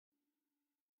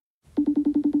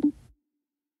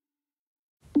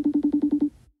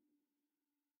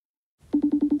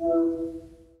Oh,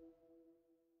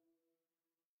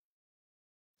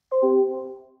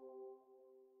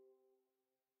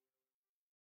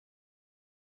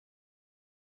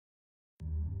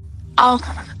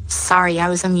 sorry, I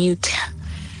was on mute.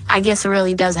 I guess it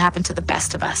really does happen to the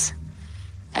best of us.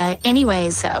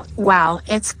 Anyways, wow,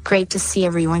 it's great to see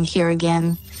everyone here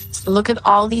again. Look at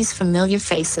all these familiar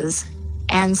faces,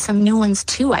 and some new ones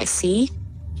too, I see.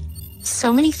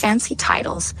 So many fancy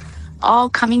titles, all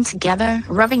coming together,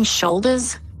 rubbing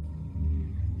shoulders.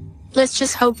 Let's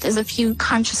just hope there's a few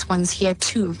conscious ones here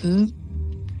too,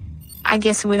 I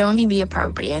guess it would only be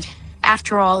appropriate.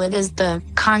 After all, it is the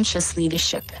Conscious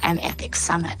Leadership and Ethics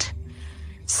Summit.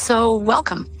 So,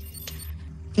 welcome.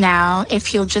 Now,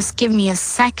 if you'll just give me a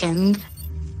second,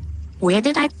 where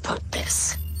did I put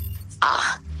this?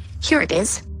 Here it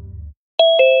is.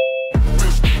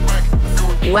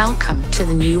 Welcome to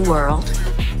the new world.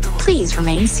 Please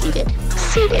remain seated.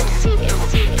 Seated.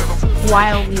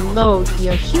 While we load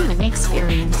your human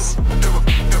experience.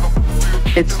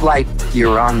 It's like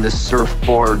you're on the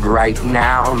surfboard right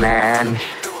now, man.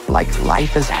 Like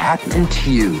life is happening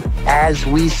to you as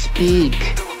we speak.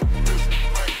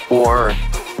 Or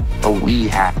are we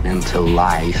happening to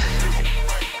life?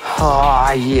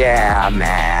 Oh, yeah,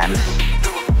 man.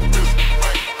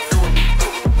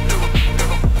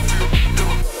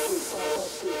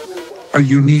 A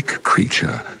unique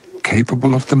creature,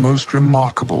 capable of the most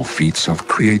remarkable feats of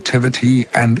creativity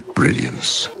and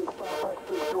brilliance.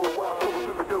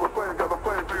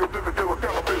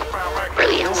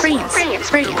 Brilliance.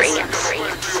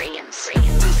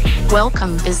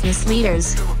 Welcome, business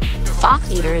leaders, thought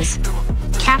leaders,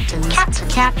 captains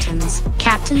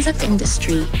of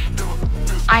industry.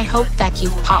 I hope that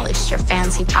you've polished your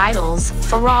fancy titles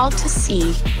for all to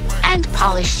see and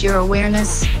polished your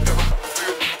awareness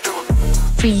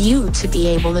for you to be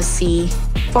able to see,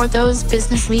 for those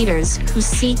business leaders who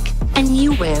seek a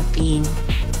new way of being,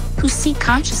 who seek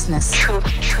consciousness, who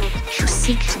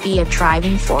seek to be a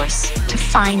driving force to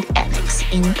find ethics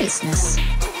in business,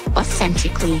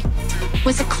 authentically,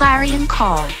 with a clarion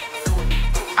call.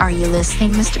 Are you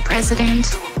listening, Mr.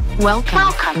 President? Welcome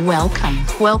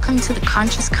to the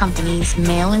Conscious Company's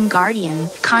Mail and Guardian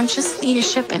Conscious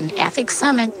Leadership and Ethics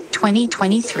Summit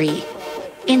 2023,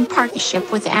 in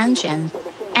partnership with Amgen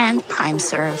and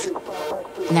PrimeServe.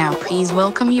 Now please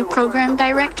welcome your program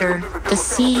director, the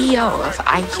CEO of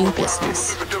IQ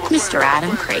Business, Mr.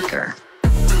 Adam Craker.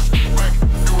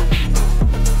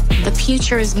 The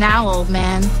future is now, old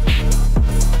man.